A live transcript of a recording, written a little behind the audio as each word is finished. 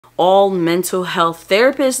All mental health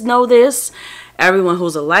therapists know this. Everyone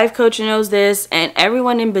who's a life coach knows this, and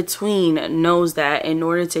everyone in between knows that in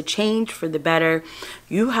order to change for the better,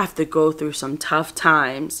 you have to go through some tough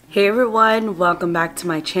times. Hey everyone, welcome back to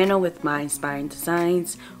my channel with my inspiring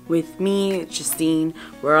designs with me, Justine,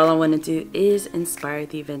 where all I want to do is inspire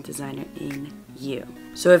the event designer in you.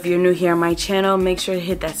 So if you're new here on my channel, make sure to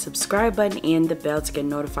hit that subscribe button and the bell to get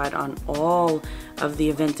notified on all of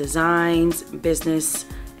the event designs, business,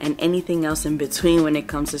 and anything else in between when it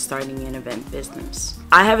comes to starting an event business.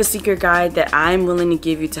 I have a secret guide that I'm willing to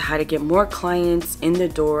give you to how to get more clients in the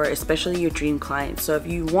door, especially your dream clients. So if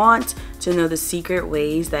you want to know the secret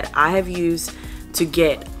ways that I have used to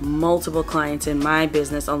get multiple clients in my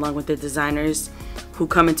business along with the designers who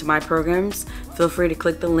come into my programs, feel free to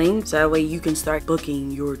click the link so that way you can start booking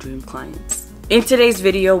your dream clients. In today's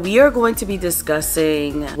video, we are going to be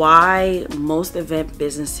discussing why most event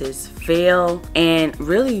businesses fail, and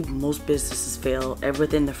really most businesses fail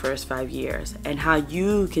within the first 5 years, and how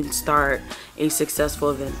you can start a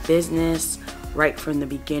successful event business right from the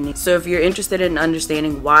beginning. So if you're interested in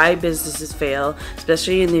understanding why businesses fail,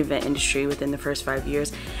 especially in the event industry within the first 5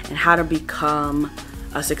 years, and how to become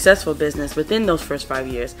a successful business within those first 5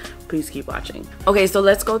 years, please keep watching. Okay, so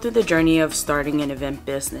let's go through the journey of starting an event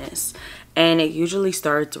business. And it usually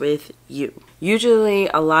starts with you. Usually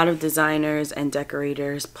a lot of designers and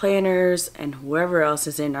decorators, planners, and whoever else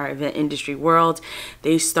is in our event industry world,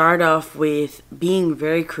 they start off with being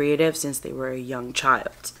very creative since they were a young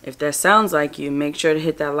child. If that sounds like you, make sure to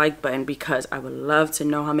hit that like button because I would love to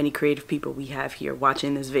know how many creative people we have here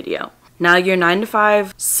watching this video. Now, your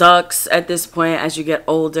 9-to-5 sucks at this point as you get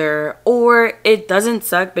older, or it doesn't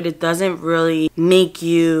suck, but it doesn't really make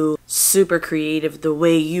you super creative the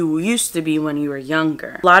way you used to be when you were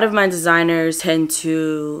younger. A lot of my designers tend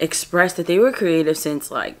to express that they were creative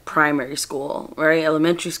since like primary school, right?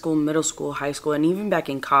 Elementary school, middle school, high school, and even back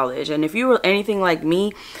in college. And if you were anything like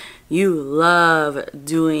me, you love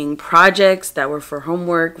doing projects that were for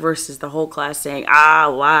homework versus the whole class saying,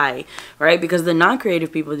 why, right? Because the non-creative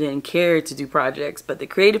people didn't care to do projects, but the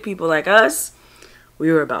creative people like us, we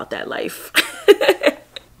were about that life.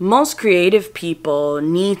 Most creative people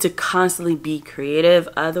need to constantly be creative,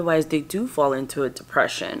 otherwise they do fall into a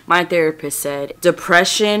depression. My therapist said,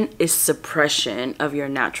 depression is suppression of your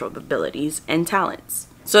natural abilities and talents.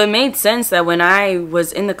 So it made sense that when I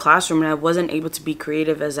was in the classroom and I wasn't able to be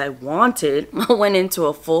creative as I wanted, I went into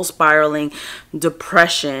a full spiraling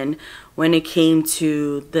depression when it came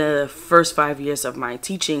to the first 5 years of my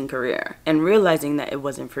teaching career and realizing that it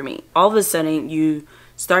wasn't for me. All of a sudden, you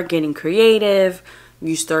start getting creative.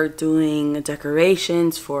 You start doing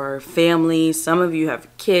decorations for families. Some of you have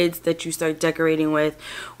kids that you start decorating with,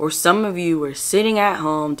 or some of you were sitting at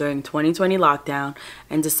home during 2020 lockdown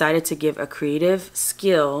and decided to give a creative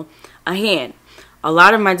skill a hand. A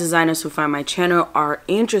lot of my designers who find my channel are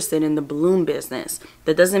interested in the balloon business.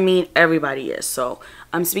 That doesn't mean everybody is. So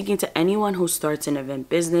I'm speaking to anyone who starts an event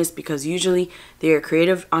business because usually they are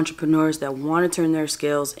creative entrepreneurs that want to turn their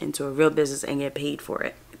skills into a real business and get paid for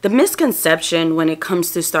it. The misconception when it comes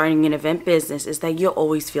to starting an event business is that you'll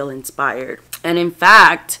always feel inspired. And in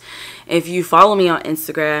fact, if you follow me on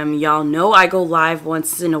Instagram, y'all know I go live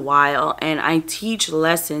once in a while and I teach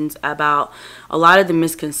lessons about a lot of the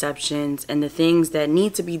misconceptions and the things that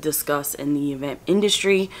need to be discussed in the event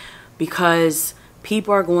industry, because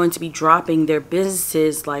people are going to be dropping their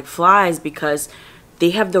businesses like flies because they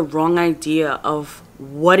have the wrong idea of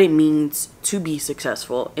what it means to be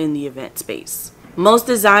successful in the event space. Most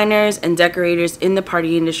designers and decorators in the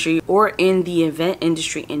party industry or in the event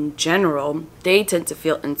industry in general, they tend to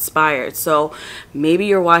feel inspired. So maybe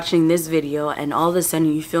you're watching this video and all of a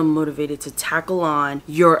sudden you feel motivated to tackle on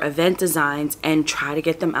your event designs and try to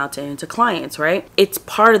get them out to clients, right? It's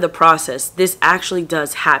part of the process. This actually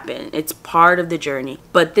does happen. It's part of the journey,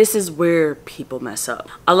 but this is where people mess up.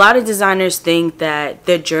 A lot of designers think that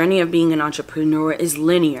the journey of being an entrepreneur is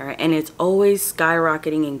linear and it's always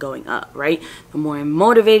skyrocketing and going up, right? The more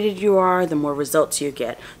motivated you are, the more results you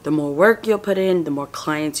get. The more work you'll put in, the more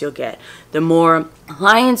clients you'll get. The more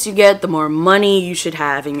clients you get, the more money you should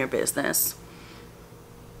have in your business.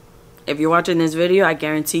 If you're watching this video, I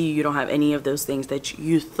guarantee you don't have any of those things that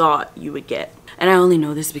you thought you would get. And I only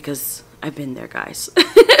know this because I've been there, guys.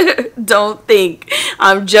 Don't think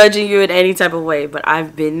I'm judging you in any type of way, but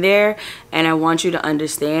I've been there, and I want you to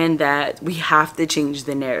understand that we have to change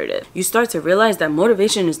the narrative. You start to realize that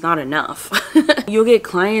motivation is not enough. You'll get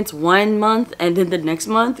clients 1 month, and then the next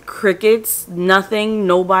month, crickets, nothing,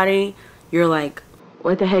 nobody. You're like,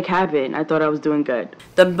 what the heck happened? I thought I was doing good.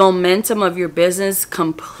 The momentum of your business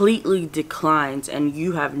completely declines and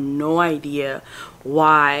you have no idea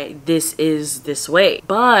why this is this way.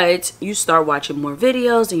 But you start watching more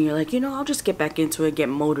videos and you're like, you know, I'll just get back into it, get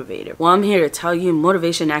motivated. Well, I'm here to tell you,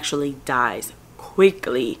 motivation actually dies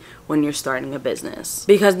quickly when you're starting a business,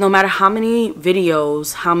 because no matter how many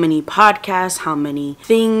videos, how many podcasts, how many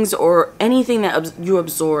things or anything that you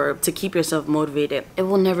absorb to keep yourself motivated, it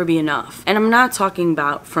will never be enough. And I'm not talking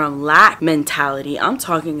about from lack mentality. I'm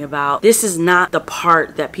talking about this is not the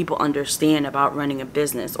part that people understand about running a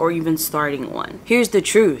business or even starting one. Here's the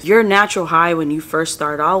truth. Your natural high when you first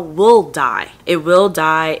start out will die. It will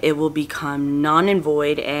die. It will become non and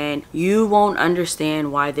void, and you won't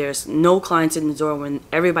understand why there's no clients in the door when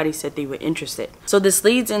everybody said they were interested. So this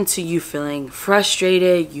leads into you feeling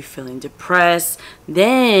frustrated, you feeling depressed.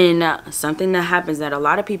 Then something that happens that a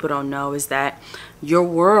lot of people don't know is that your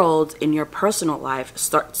world in your personal life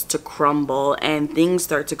starts to crumble and things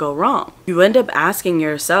start to go wrong. You end up asking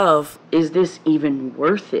yourself, is this even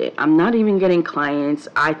worth it? I'm not even getting clients.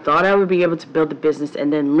 I thought I would be able to build a business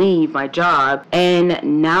and then leave my job,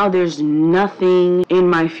 and now there's nothing in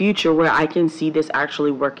my future where I can see this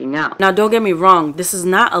actually working out. Now, don't get me wrong, this is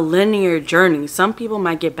not a linear journey. Some people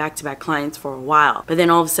might get back-to-back clients for a while, but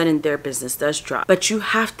then all of a sudden their business does drop. But you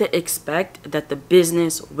have to expect that the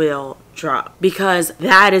business will drop, because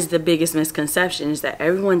that is the biggest misconception, is that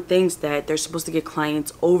everyone thinks that they're supposed to get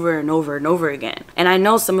clients over and over and over again. And I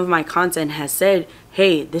know some of my content has said,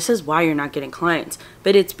 hey, this is why you're not getting clients,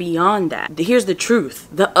 but it's beyond that. Here's the truth,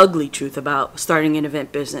 the ugly truth about starting an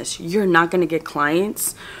event business. You're not going to get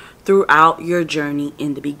clients throughout your journey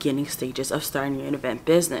in the beginning stages of starting an event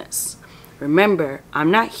business. Remember,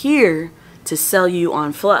 I'm not here to sell you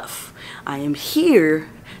on fluff. I am here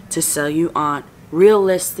to sell you on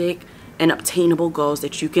realistic and obtainable goals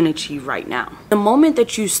that you can achieve right now. The moment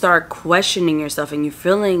that you start questioning yourself and you're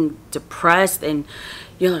feeling depressed and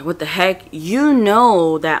you're like, what the heck? You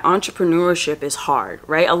know that entrepreneurship is hard,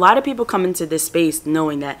 right? A lot of people come into this space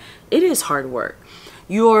knowing that it is hard work.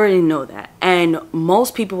 You already know that. And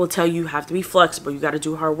most people will tell you have to be flexible. You got to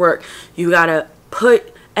do hard work. You got to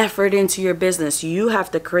put effort into your business. You have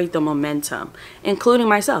to create the momentum, including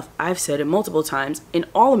myself. I've said it multiple times in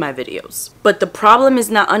all of my videos. But the problem is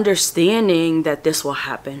not understanding that this will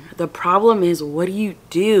happen. The problem is, what do you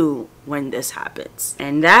do when this happens?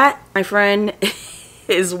 And that, my friend,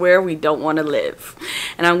 is where we don't want to live.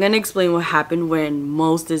 And I'm going to explain what happened when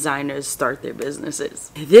most designers start their businesses.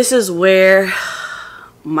 This is where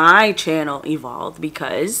my channel evolved,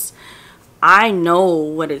 because I know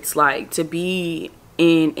what it's like to be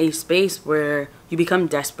in a space where you become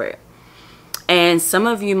desperate. And some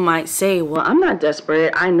of you might say, well, I'm not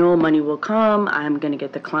desperate. I know money will come. I'm going to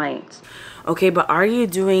get the clients. Okay, but are you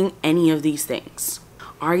doing any of these things?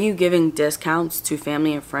 Are you giving discounts to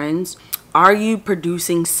family and friends? Are you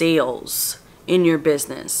producing sales in your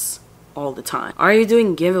business all the time? Are you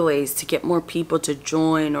doing giveaways to get more people to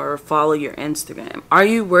join or follow your Instagram? Are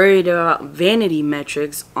you worried about vanity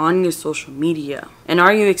metrics on your social media? And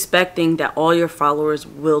are you expecting that all your followers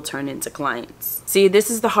will turn into clients? See, this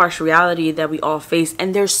is the harsh reality that we all face,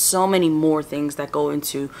 and there's so many more things that go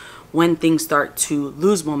into when things start to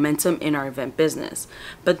lose momentum in our event business.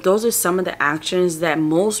 But those are some of the actions that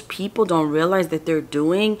most people don't realize that they're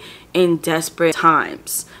doing in desperate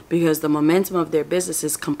times, because the momentum of their business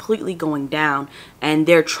is completely going down and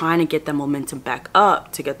they're trying to get the momentum back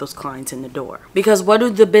up to get those clients in the door. Because what do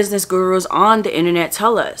the business gurus on the internet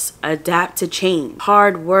tell us? Adapt to change,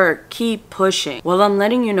 hard work, keep pushing. Well, I'm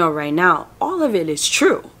letting you know right now, all of it is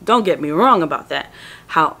true. Don't get me wrong about that.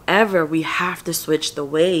 However, we have to switch the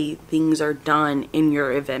way things are done in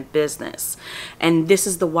your event business. And this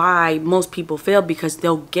is the why most people fail, because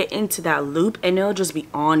they'll get into that loop and it'll just be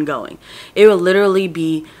ongoing. It will literally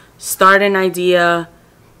be start an idea,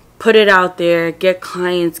 put it out there, get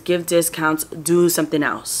clients, give discounts, do something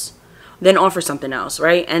else, then offer something else,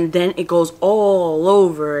 right? And then it goes all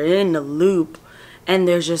over in the loop. And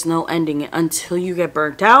there's just no ending it until you get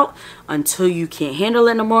burnt out, until you can't handle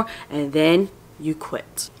it no more, and then you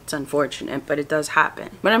quit. It's unfortunate, but it does happen.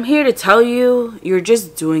 But I'm here to tell you, you're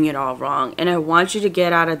just doing it all wrong. And I want you to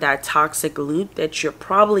get out of that toxic loop that you're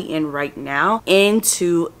probably in right now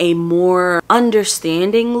into a more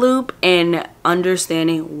understanding loop and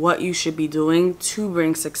understanding what you should be doing to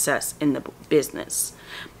bring success in the business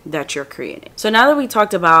that you're creating. So now that we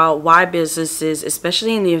talked about why businesses,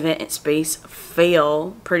 especially in the event space,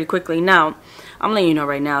 fail pretty quickly, now I'm letting you know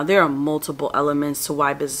right now, there are multiple elements to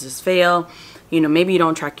why businesses fail. You know, maybe you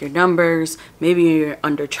don't track your numbers, maybe you're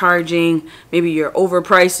undercharging, maybe you're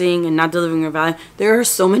overpricing and not delivering your value. There are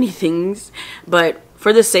so many things, but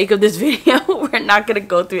For the sake of this video, we're not going to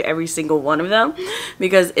go through every single one of them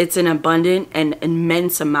because it's an abundant and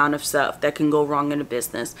immense amount of stuff that can go wrong in a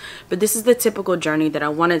business. But this is the typical journey that I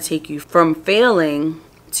want to take you from failing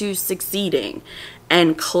to succeeding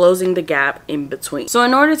and closing the gap in between. So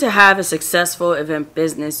in order to have a successful event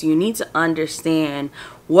business, you need to understand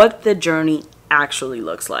what the journey actually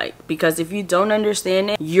looks like, because if you don't understand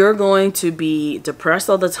it, you're going to be depressed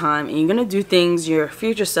all the time and you're going to do things your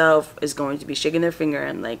future self is going to be shaking their finger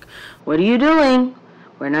and like, what are you doing?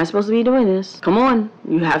 We're not supposed to be doing this. Come on,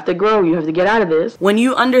 you have to grow, you have to get out of this. When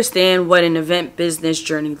you understand what an event business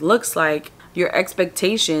journey looks like, your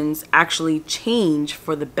expectations actually change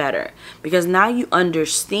for the better, because now you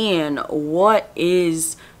understand what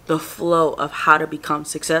is the flow of how to become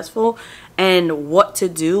successful and what to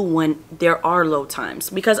do when there are low times.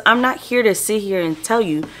 Because I'm not here to sit here and tell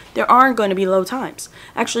you there aren't going to be low times.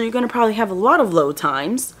 Actually, you're going to probably have a lot of low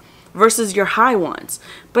times versus your high ones.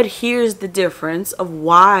 But here's the difference of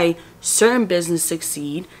why certain businesses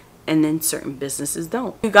succeed and then certain businesses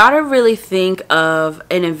don't. You gotta really think of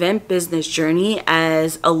an event business journey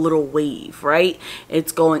as a little wave, right?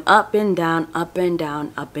 It's going up and down, up and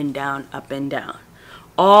down, up and down, up and down,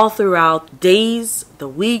 all throughout days, the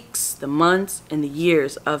weeks, the months, and the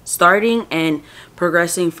years of starting and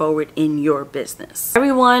progressing forward in your business.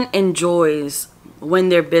 Everyone enjoys when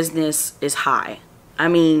their business is high. I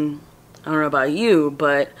mean, I don't know about you,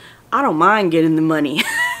 but I don't mind getting the money.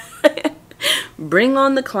 Bring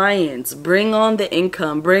on the clients, bring on the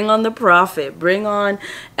income, bring on the profit, bring on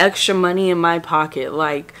extra money in my pocket,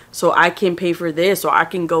 like, so I can pay for this, or I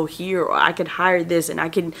can go here, or I can hire this, and I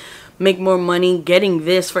can make more money getting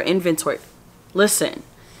this for inventory. Listen,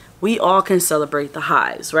 we all can celebrate the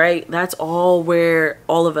highs, right? That's all where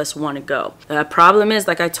all of us want to go. The problem is,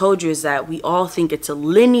 like I told you, is that we all think it's a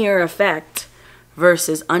linear effect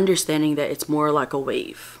versus understanding that it's more like a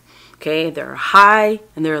wave. Okay, there are high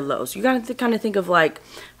and there are lows. You got to kind of think of like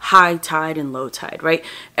high tide and low tide, right?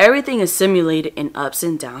 Everything is simulated in ups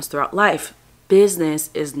and downs throughout life. Business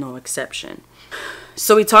is no exception.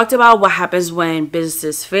 So we talked about what happens when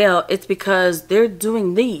businesses fail. It's because they're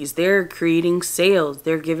doing these. They're creating sales.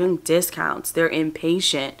 They're giving discounts. They're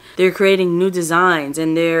impatient. They're creating new designs.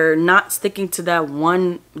 And they're not sticking to that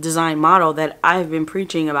one design model that I've been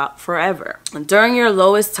preaching about forever. During your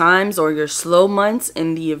lowest times or your slow months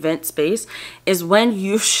in the event space is when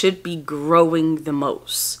you should be growing the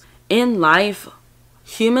most. In life,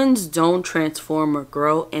 humans don't transform or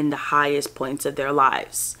grow in the highest points of their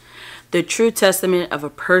lives. The true testament of a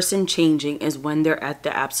person changing is when they're at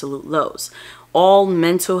the absolute lows. All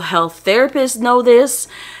mental health therapists know this.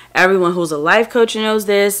 Everyone who's a life coach knows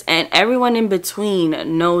this. And everyone in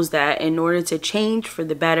between knows that in order to change for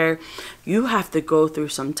the better, you have to go through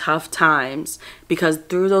some tough times, because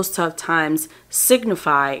through those tough times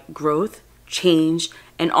signify growth, change,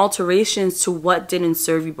 and alterations to what didn't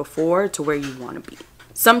serve you before to where you want to be.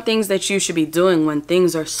 Some things that you should be doing when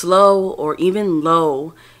things are slow or even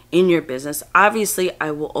low in your business. Obviously,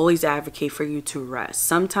 I will always advocate for you to rest.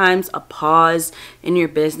 Sometimes a pause in your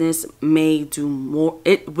business may do more,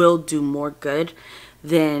 it will do more good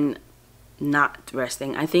than not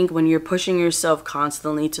resting. I think when you're pushing yourself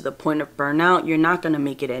constantly to the point of burnout, you're not going to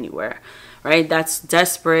make it anywhere, right? That's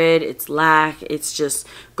desperate, it's lack, it's just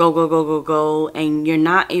go, go, go, go, go, and you're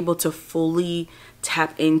not able to fully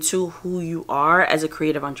tap into who you are as a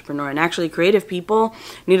creative entrepreneur. And actually, creative people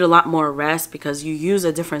need a lot more rest because you use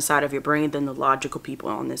a different side of your brain than the logical people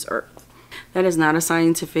on this earth. That is not a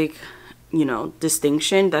scientific,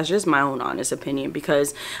 distinction. That's just my own honest opinion,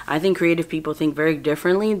 because I think creative people think very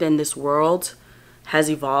differently than this world has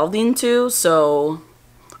evolved into. So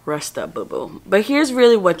rest up, boo-boo. But here's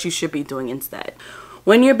really what you should be doing instead.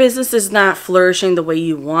 When your business is not flourishing the way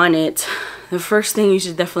you want it, the first thing you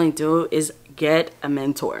should definitely do is get a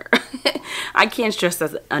mentor. I can't stress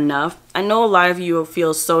that enough. I know a lot of you will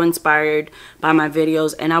feel so inspired by my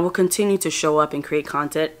videos, and I will continue to show up and create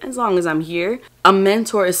content as long as I'm here. A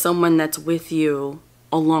mentor is someone that's with you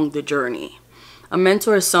along the journey. A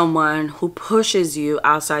mentor is someone who pushes you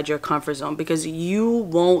outside your comfort zone because you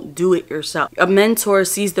won't do it yourself. A mentor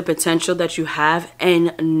sees the potential that you have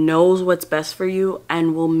and knows what's best for you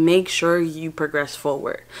and will make sure you progress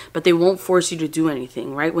forward. But they won't force you to do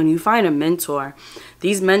anything, right? When you find a mentor,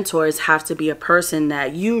 these mentors have to be a person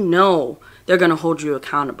that you know they're going to hold you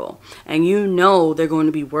accountable. And you know they're going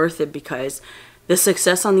to be worth it because the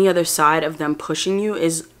success on the other side of them pushing you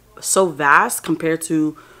is so vast compared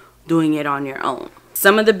to doing it on your own.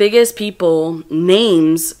 Some of the biggest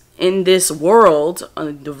names in this world,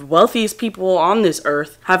 the wealthiest people on this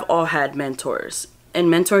earth, have all had mentors. And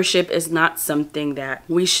mentorship is not something that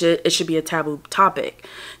it should be a taboo topic.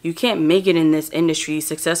 You can't make it in this industry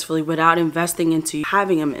successfully without investing into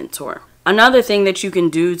having a mentor. Another thing that you can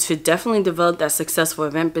do to definitely develop that successful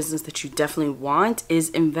event business that you definitely want is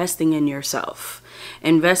investing in yourself.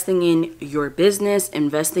 Investing in your business,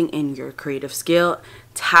 investing in your creative skill,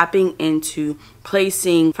 tapping into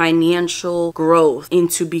placing financial growth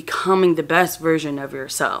into becoming the best version of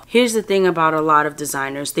yourself. Here's the thing about a lot of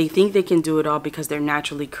designers. They think they can do it all because they're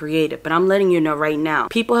naturally creative. But I'm letting you know right now,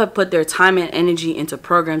 people have put their time and energy into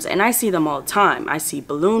programs, and I see them all the time. I see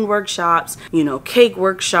balloon workshops, cake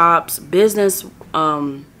workshops, business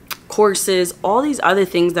courses, all these other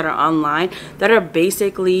things that are online that are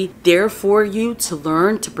basically there for you to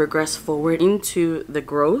learn to progress forward into the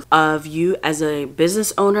growth of you as a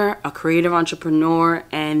business owner, a creative entrepreneur,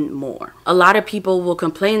 and more. A lot of people will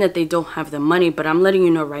complain that they don't have the money, but I'm letting you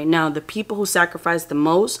know right now, the people who sacrifice the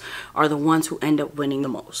most are the ones who end up winning the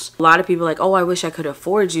most. A lot of people are like, oh, I wish I could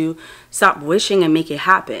afford you. Stop wishing and make it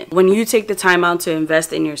happen. When you take the time out to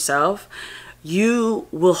invest in yourself, you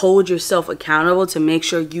will hold yourself accountable to make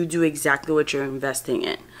sure you do exactly what you're investing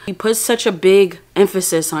in. You put such a big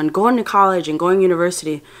emphasis on going to college and going to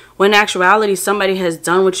university, when in actuality somebody has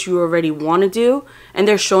done what you already want to do and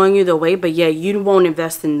they're showing you the way, but yeah, you won't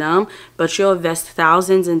invest in them, but you'll invest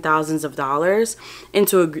thousands and thousands of dollars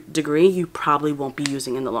into a degree you probably won't be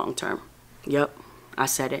using in the long term. Yep, I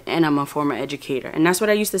said it, and I'm a former educator, and that's what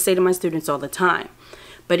I used to say to my students all the time.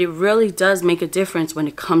 But it really does make a difference when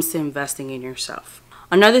it comes to investing in yourself.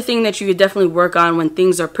 Another thing that you could definitely work on when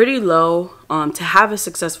things are pretty low to have a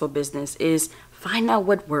successful business is find out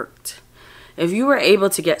what worked. If you were able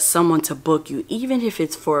to get someone to book you, even if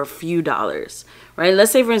it's for a few dollars, right?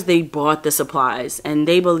 Let's say, for instance, they bought the supplies and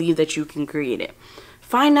they believe that you can create it.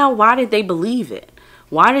 Find out, why did they believe it?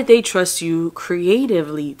 Why did they trust you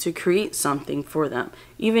creatively to create something for them,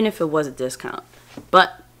 even if it was a discount?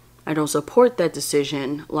 But I don't support that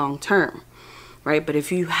decision long term, right? But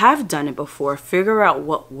if you have done it before, figure out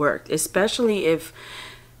what worked, especially if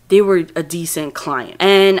they were a decent client.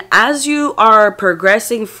 And as you are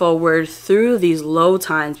progressing forward through these low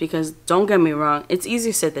times, because don't get me wrong, it's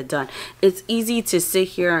easier said than done. It's easy to sit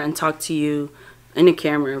here and talk to you in the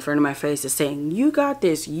camera in front of my face is saying, you got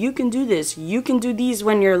this, you can do this, you can do these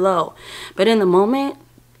when you're low. But in the moment,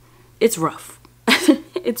 it's rough.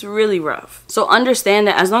 It's really rough. So understand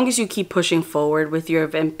that as long as you keep pushing forward with your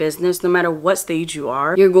event business, no matter what stage you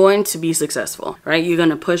are, you're going to be successful, right? You're going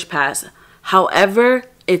to push past. However,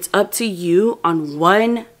 it's up to you on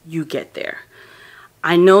when you get there.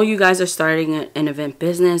 I know you guys are starting an event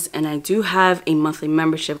business, and I do have a monthly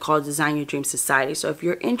membership called Design Your Dream Society. So if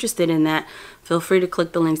you're interested in that, feel free to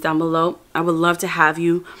click the links down below. I would love to have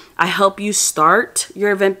you. I help you start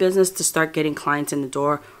your event business to start getting clients in the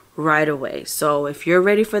door right away. So if you're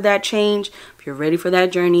ready for that change, if you're ready for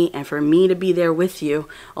that journey, and for me to be there with you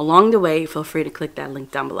along the way, feel free to click that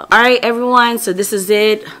link down below. All right, everyone, so this is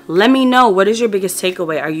it. Let me know, what is your biggest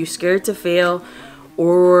takeaway? Are you scared to fail,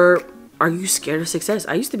 or are you scared of success?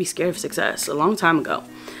 I used to be scared of success a long time ago.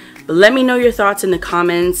 But let me know your thoughts in the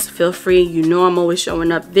comments. Feel free. You know I'm always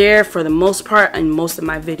showing up there for the most part in most of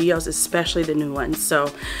my videos, especially the new ones.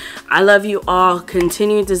 So I love you all.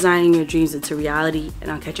 Continue designing your dreams into reality,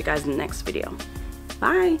 and I'll catch you guys in the next video.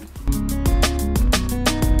 Bye.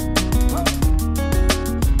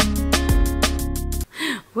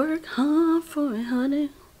 Work hard for it,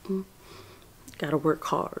 honey. Gotta work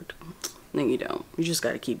hard. No, you don't. You just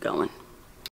gotta keep going.